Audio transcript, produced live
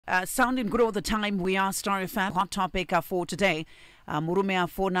sounding good all the time. We are Star FM. Hot topic for today. Murume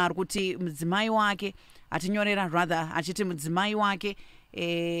afona kuti mudzimai wake atinyorera rather achiti mudzimai wake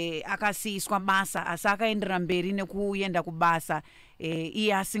akasiyiswa basa asi akaendera mberi nekuenda kubasa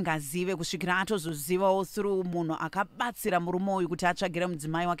iye asingazive kusvikira atozozivawo through munhu akabatsira murume uyu kuti atsvagire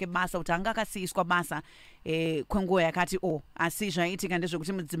mudzimai wake basa kuti anga akasiyiswa basa kwenguva yakati asi zvaiitika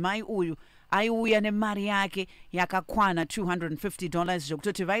ndezvekuti mudzimai uyu aiuya nemari yake yakakwana $250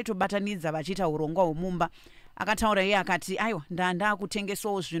 zvekutoti vaitobatanidza vachiita urongwa hwemumba. Akataura iye akati aiwa ndanda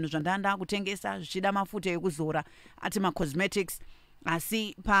kutengesawo zvinhu zvandanda kutengesa zvichida mafuta ekuzora ati macosmetics,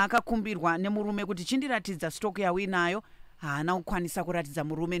 asi paakakumbirwa nemurume kuti chindiratidza stock yawinayo haana kukwanisa kuratidza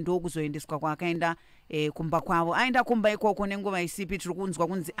murume ndokuzoendeswa kwaakaenda kumba kwavo. Aenda kumba ikoko nenguva isipi tiri kunzwa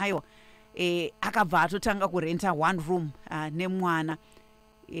kunzi aiwa akabva atotanga kurenta one room nemwana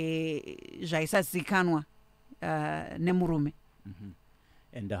zvaisazikanwa nemurume.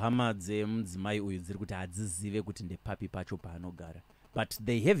 And hama dzemudzimai uyu dziri kuti hadzizive kuti ndepapi pacho paanogara, but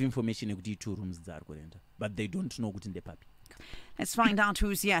they have information yekuti 2 rooms dzari kurenta, but they don't know kuti ndepapi. Let's find out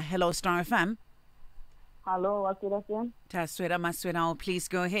who's here. Hello Star FM. Hello, Waswera FM. Taswera Maswera, please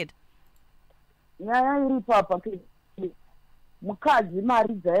go ahead. Nyaya iri papa mukadzi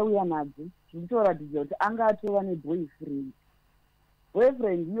mari dzaiuya nadzo zvinotoratidza kuti anga atova neboyfriend.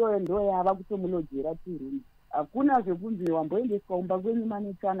 Boyfriend iyoyo ndo yava kutomulojera 2 rooms. Hakuna zvekunzi wamboendeswa kumba kwenyu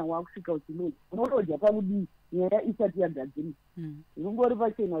manetsana wakusvika uchilodya. Unolodya pakudii nyaya isati yagadzirisa. Zvikungori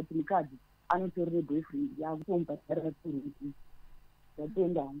pachena kuti mukadzi anotori neboyfriend yakutomubhadharira 2 rooms.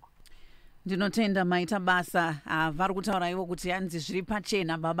 Ndatenda hangu. Ndinotenda maita basa vari kutaura ivo kuti hanzi zviri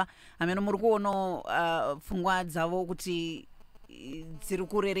pachena baba amene muri kuona pfungwa dzavo kuti dziri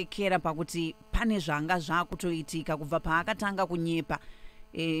kurerekera pakuti pane zvanga zvakutoitika kubva paakatanga kunyepa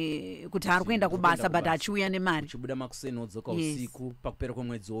kuti ari kuenda kubasa but achiuya nemari chibuda makuseni odzoka usiku pakupera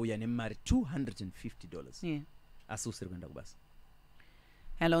kwemwedzi wouya nemari $250 asi usiri kuenda kubasa.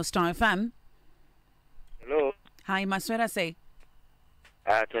 Hello Star FM. Hello. Hi Maswera, say.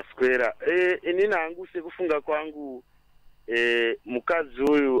 Taswera. Inini hangu sekufunga kwangu mukadzi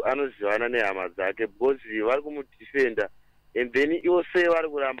uyu anozivana nehama dzake because vari kumudefenda and then ivo sei vari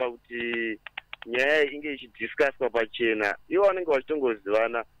kuramba kuti nyaya inge ichidiscusswa pachena. Ivo vanenge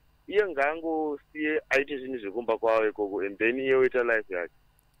vachitongozivana, iye ngaangosiye aite zvinhu zvekumba kwavo ikoko and then iye oita life yake.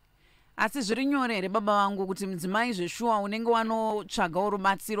 Asi zviri nyore here baba vangu kuti mudzimai zveshuwa unenge wanotsvagawo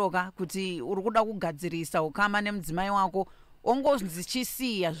rubatsiro ka kuti uri kuda kugadzirisa ukama nemudzimai wako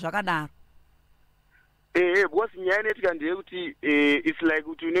ongozichisiya zvakadaro. Because nyaya inoitika ndeyekuti it's like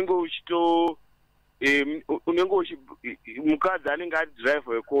kuti unenge uchito mukadzi anenge ati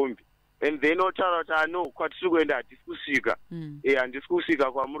driver wekombi and then otaura kuti no kwatiri kuenda hatisi kusvika handisi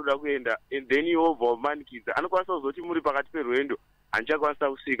kusvika kwamuri da kuenda and then iwobva wamanikidza anokwanisa kuzoti muri pakati perwendo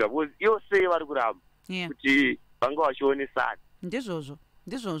handichakwanisa kusvika because ivo sei vari kuramba kuti vanga vachionesana. Ndizvozvo.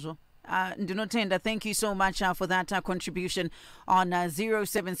 Ndinotenda. Thank you so much for that contribution on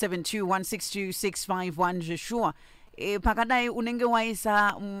 0772162651. Joshua, pakadai unenge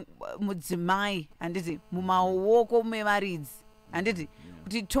waisa mudzimai handiti mumaoko mevaridzi handiti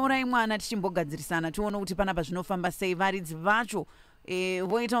kuti torai mwana tichimbogadzirisana tione kuti panapa zvinofamba sei. Varidzi vacho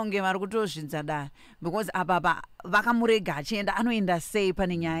voita kunge vari kutozvidza dare because apapa vakamurega achienda anoenda sei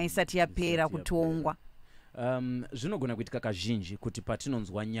pane nyaya isati yapera kutongwa. Zvinogona kuitika kazhinji kuti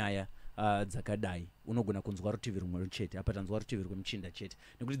patinonzwa nyaya dzakadai unogona kunzwa rutivi rumwe chete apa tanzwa rutivi rwemuchinda chete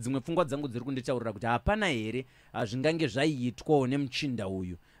nekuti dzimwe pfungwa dzangu dziri kunditaurira kuti hapana here zvingange zvaiitwawo nemuchinda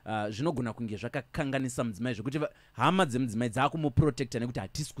uyu. Zvinogona kunge zvakakanganisa mudzimai zvekuti hama dzemudzimai dzakumuprotecta nekuti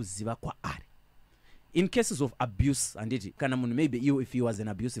hatisi kuziva kwaari. In cases of abuse handiti kana munhu maybe if he was an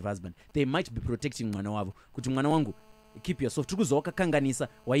abusive husband they might be protecting mwana wavo kuti mwana wangu keep yourself tiri kuziva wakakanganisa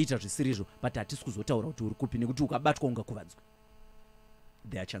waita zvisirizvo but hatisi kuzotaura kuti uri kupi nekuti ukabatwa ungakuvadzwa.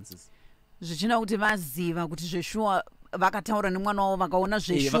 There are chances zvichina kuti vaziva kuti zveshuwa vakataura nemwana wavo vakaona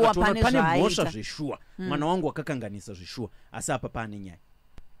zveshuwa pane mhosva zveshuwa mwana wangu wakakanganisa zveshuwa asi apa pane nyaya.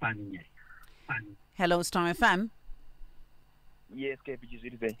 Hello Star FM. Yes,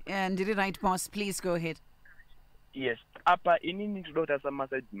 KPG ndiri right boss, please go ahead. Yes, apa inini ndinoda kuti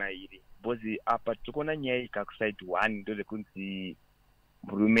asamasaidi mairi bozi apa tikuona nyaya ikakusaidi 1 ndozvekunzi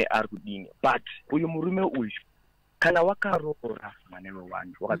murume ari kudini but uyu murume uyu kana wakaroora mwana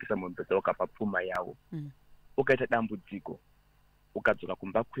wevanhu wakapisa mumbedza wakapa pfuma yavo ukaita dambudziko ukadzoka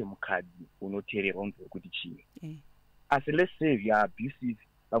kumba kwemukadzi unoteererwa unzwe kuti chii. Asi let's say you are abusive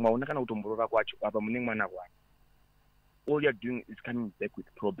vamwe hauna kana kutomborora kwacho apa mune mwana wani all you're doing is coming back with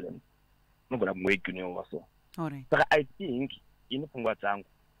problems unogona kumwegunewa so saka I think ini pfungwa dzangu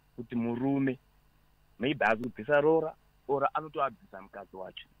kuti murume maybe hazi kubvisa roora ora anotoabvisa mukadzi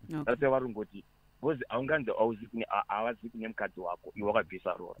wacho. That's why varungoti bhozi aunganzi havazi kune mukadzi wako iwe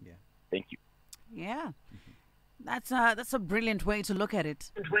wakabvisa rora. Thank you. Yeah. That's a brilliant way to look at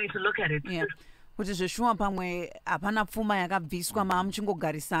it. Yeah. Kuti zveshuwa pamwe hapana pfuma yakabviswa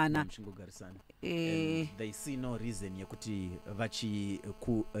muchingogarisana. They see no reason yekuti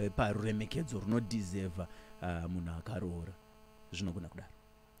vachipa ruremekedzo runodeserve munhu akaroora. Zvinogona kudaro.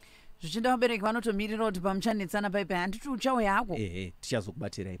 Zvichinda vabereki vanotomirira kuti pamuchanetsana paipai handiti uchauya hako.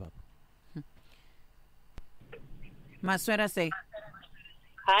 Tichazokubatira ipapo. Maswera say.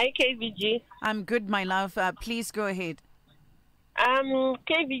 Hi, KVG. I'm good, my love. Please go ahead.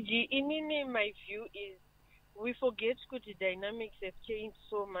 KVG, my view is we forget that the dynamics have changed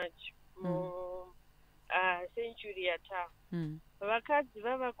so much more century yata. Vakadzi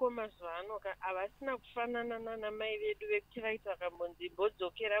vavakoma zvano havasina kufanana nanamai vedu vekuti vaita kambonzi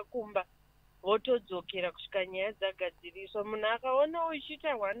vodzokera kumba votodzokera kusvika nyaya dzagadziriswa. Munhu akaona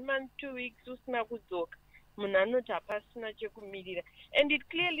uchiita 1 month 2 weeks usina kudzoka munhu anoti hapasina chekumirira, and it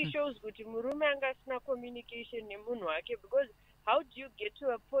clearly shows kuti murume anga asina communication nemunhu wake, because how do you get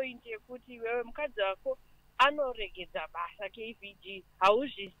to a point yekuti wewe mukadzi wako anoregedza basa KVG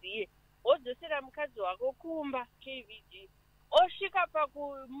hauzviziye, wodzosera mukadzi wako kumba KVG, osvika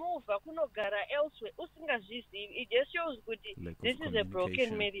pakumuvha kunogara elsewhere usingazvizivi. It just shows kuti this is a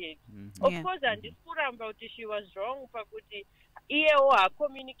broken marriage. Of course handisi kuramba kuti she was wrong pakuti iyewo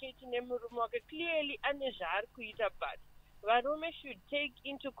hacommunicate nemurume wake, clearly ane zvaari kuita, but varume should take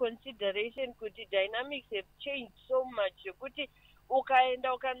into consideration kuti dynamics have changed so much yekuti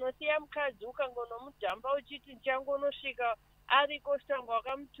ukaenda ukanosiya mukadzi ukangonomudhamba uchiti nchangonosvika ariko stanga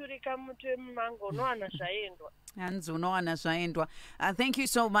wakamuturika mutwe mumango unowana zvaendwa. Hanzi unowana zvaendwa. Thank you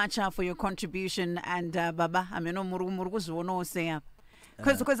so much for your contribution, and baba ameno muri kuzvionawo sei apa,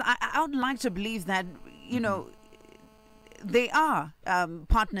 because I would like to believe that they are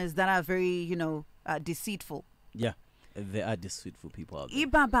partners that are very deceitful. Yeah, there are deceitful people out there.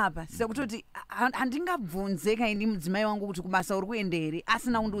 Ibaba sekutoti handingabvunze kaini mudzimai wangu kuti kubasa uri kuenda here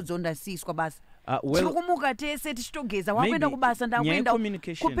asina kundiudza ndasiswa basa. Tikumuka tese tichitogeza wakuenda kubasa ndakuenda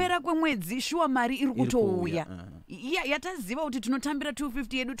kupera kwemwedzi shuwa mari iri kutouya. Yataziva kuti tinotambira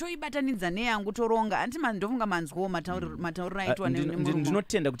 250 yedu toibatanidza neyangu toronga. Anti ndofunga manzwo matauriro aitwa nemurume.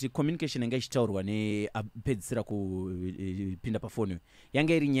 Ndinotenda kuti communication yanga ichitaurwa nepedzisira kupinda pafoni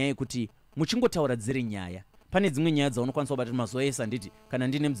yanga iri nyaya yekuti muchingotaura dziri nyaya. Pane dzimwe nyaya dzaunokwanisa kubata mazuva ese anditi kana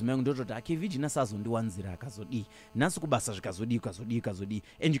ndine mudzimai wangu ndototi akivhiji nasazondiwanzira akazodii nasi kubasa zvikazodii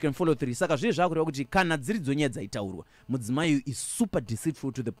and you can follow through. Saka zviye zvakureva kuti kana dziri dzonyaya dzaitaurwa mudzimai is super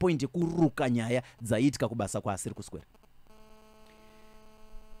deceitful to the point yekuruka nyaya dzaiitika kubasa kwaasiri kuswera.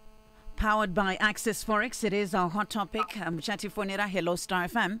 Powered by Access Forex, it is our hot topic. Muchatifonera. Hello Star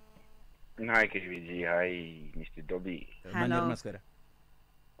FM. Hi KVG, hi Mr. Dobby. Hello.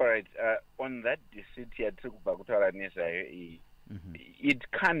 All right, on that deceit yatirikubva kutaura nezvayo iyi, it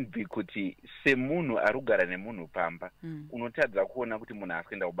can be kuti semunhu arugara nemunhu pamba unotadza kuona kuti munhu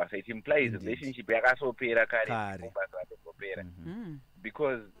asikuenda kubasa. It implies relationship yakasopera kare kubasa atopera,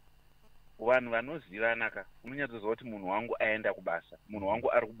 because vanhu vanozivana unonyatsoziva kuti munhu wangu aenda kubasa, munhu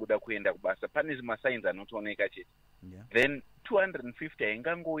wangu ari kubuda kuenda kubasa, pane zvimasigns anotooneka chete. Then 250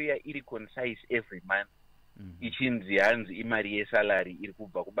 haingangouya iri concise every month ichinzi hanzi imari yesalary iri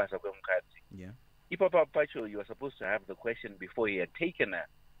kubva kubasa kwemukadzi. Ipapo pacho you are supposed to have the question before he had taken her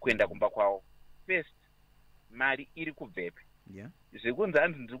kuenda kumba kwawo. First, mari iri kubvepi? Zvekunzi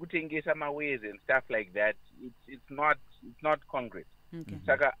hanzi ndiri kutengesa mawares and stuff like that, it's not concrete.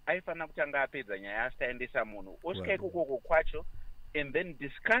 Saka aifanira kutanga apedza nyaya asitaendesa munhu osvika ikokoko kwacho and then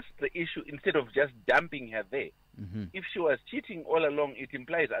discuss the issue instead of just dumping her there. If she was cheating all along, it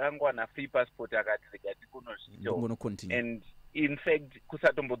implies akangowana free passport akati regati kunozvito, and in fact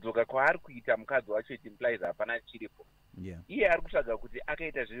kusatombodzoka kwaari kuita mukadzi wacho, it implies hapana chiripo. Iye ari kutsvaga kuti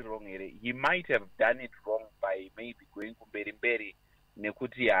akaita zviri wrong here. He might have done it wrong by maybe going kumberi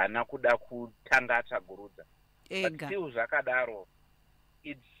nekuti haana kuda kutanga atsvagurudza, but still zvakadaro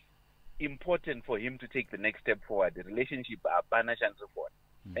it's important for him to take the next step forward. The relationship hapana chance forward.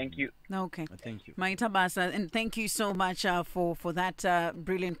 Thank you. Okay. Thank you. Maita Basa, and thank you so much for that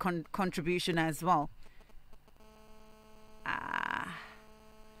brilliant contribution as well.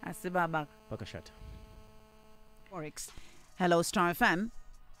 Asibaba. Pakashata. Forex. Hello, Star FM.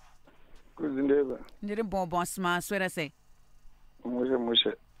 Kuzindeba. Ndiri bobo sma swera say.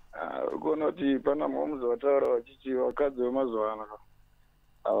 Mushe. Gonoti pana momuzo wataura wachichi wakadzi wemazuva ano.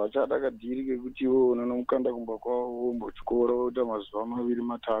 Avachada kadhiri kekuti iwo unonomukanda kumba kwawo wombochikora woita mazuva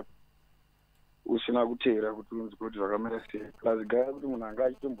 2-3 usina kuteera kuti unzi kuti zvakamira sei. Plus gaya kuti munhu anga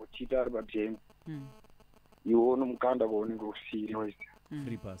achitombochita ari patembo. iwo nomukanda kwaunenge usiri waisi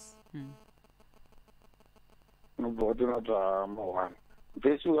free pass unobva watonati mahwana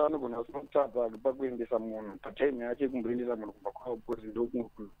vhesi uyo anogona kunotadza pakuendesa munhu patime yacho yekumboendesa munhu kumba kwavo because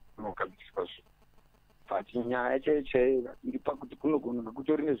ndokunogadziswa zvinhu but nyaya chaiyo chaiyo iri pakuti kunogona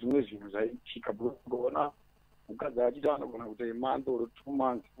kutori nezvimwe zvinhu zvaitika kuona mukadzi achiti anogona kuita month or 2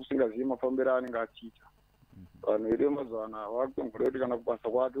 months usingazivi mafambiro anenge achiita vanhu vedu vemazuva ano vakutomboda kuti kana kubasa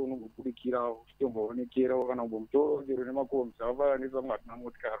kwake unongoburikira uchitomboonekera kana kumbomutora chero nemakomzi avafananisa kunge hatina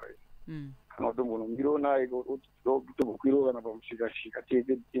motikari kana kutombonomirawo naye kutombokwirawo kana pamushikashika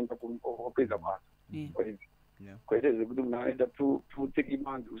tete tienda kupedza basa kwete zvekuti munhu anoita 2-3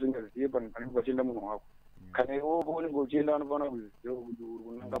 months usingazive panhu panenge pachienda munhu wako kana iwopo unenge uchienda anofanira kuziva kuti uri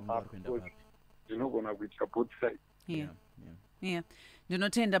kunanga papi zvinogona kuitika both side.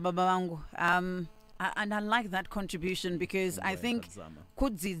 Ndinotenda baba vangu. And I like that contribution because I think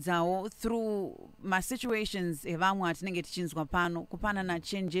kudzidzawo through my situations evamwe atinenge tichinzwa pano kupana na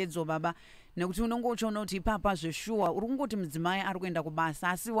chenjedzo baba nekuti unongochiona kuti ipapa zveshuwa uri kungoti mudzimai ari kuenda kubasa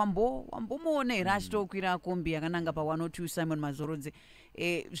asi wambomuonera achitokwira kombi yakananga pa102 Simon Mazorodze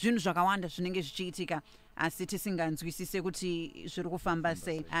zvinhu zvakawanda zvinenge zvichiitika asi tisinganzwisise kuti zviri kufamba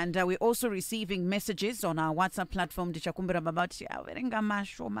sei. And we're also receiving messages on our WhatsApp platform. Ndichakumbira baba kuti averenga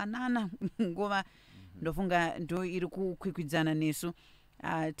mashomanana nguva ndofunga ndo iri kukwikwidzana nesu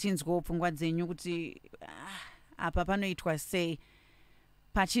tinzwawo pfungwa dzenyu kuti apa panoitwa sei,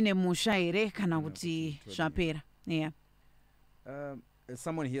 pachine musha here kana kuti zvapera.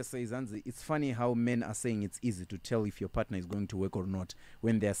 Someone here says, Anzi, it's funny how men are saying it's easy to tell if your partner is going to work or not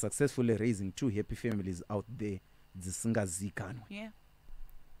when they are successfully raising 2 happy families out there.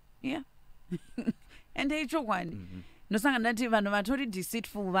 Yeah. And ichokwani nosanga ndati vanhu vatori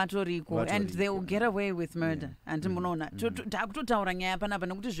deceitful vatoriko and they will get away with murder. And munoona takutotaura nyaya panapa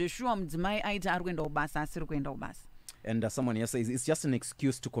nekuti zveshuwa mudzimai aiti ari kuenda kubasa asiri kuenda kubasa. And someone here says it's just an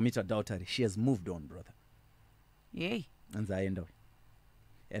excuse to commit adultery. She has moved on, brother. Yay. Anzi aenda.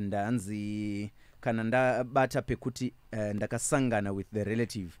 And anzi kana ndabata pekuti ndakasangana with the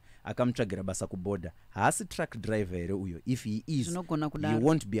relative akamutsvagira basa kuboda haasi truck driver here uyo. If he is, he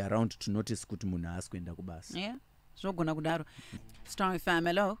won't be around to notice kuti munhu haasi kuenda kubasa. Yeah. Zvogona kudaro. Star FM,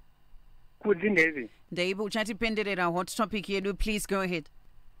 hello. Kudzi ndezi. Ndeibu uchatipenderera hot topic yedu, please go ahead.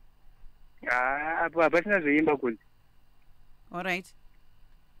 Apo hapasina zveimba kudzi. All right.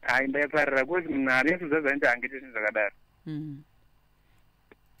 Ndaifarira kuti munhu anesudza zanti angiti zvinhu zvakadaro.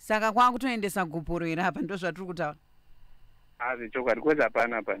 Saka kwakutoendesa gupuro here apa ndo zvatiri kutaura. Zvechokwadi kwezi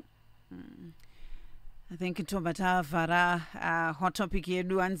hapana pani. I think toba tavhara hot topic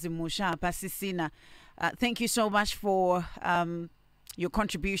yedu anzi musha hapasisina. Thank you so much for your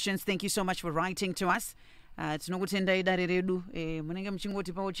contributions. Thank you so much for writing to us. Tinokutendai dare redu munenge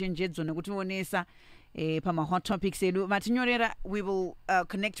muchingotipawo chenjedzo nekutionesa pama hot topics edu. Matinyorera, we will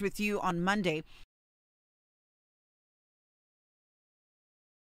connect with you on Monday